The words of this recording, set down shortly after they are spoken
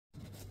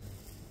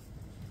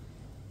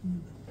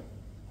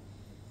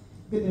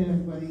Good day,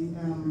 everybody.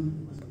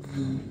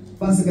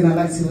 Once again, I'd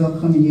like to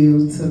welcome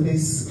you to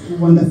this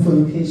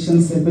wonderful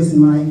location, celebrating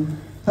my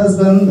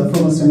husband of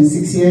almost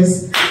 26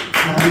 years.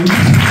 Thank you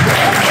so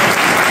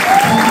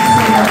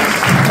much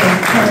for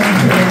coming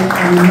here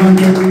on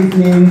Monday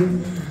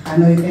evening. I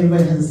know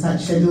everybody has a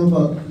tight schedule,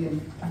 but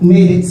you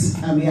made it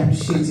and we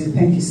appreciate you.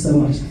 Thank you so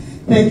much.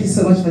 Thank you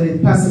so much for the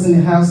pastors in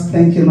the house.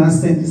 Thank you,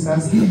 Master. Thank you,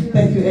 Sas.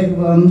 Thank you,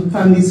 everyone,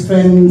 families,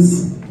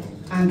 friends,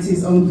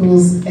 aunties,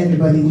 uncles,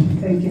 everybody.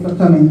 Thank you for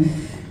coming.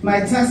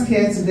 My task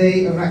here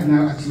today, or right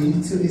now actually,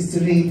 is to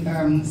read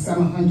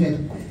Psalm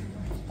 100.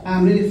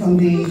 I'm reading from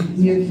the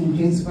New King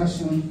James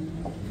Version.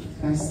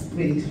 Let's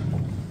read.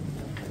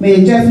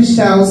 Make a joyful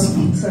shout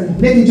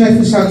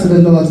to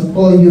the Lord,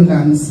 all you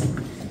lands.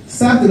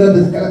 Serve the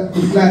Lord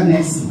with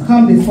gladness.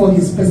 Come before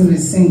his presence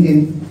with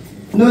singing.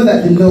 Know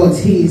that the Lord,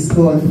 he is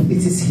God. It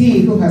is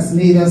he who has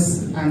made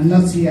us and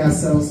not we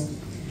ourselves.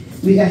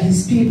 We are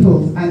his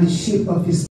people and the sheep of his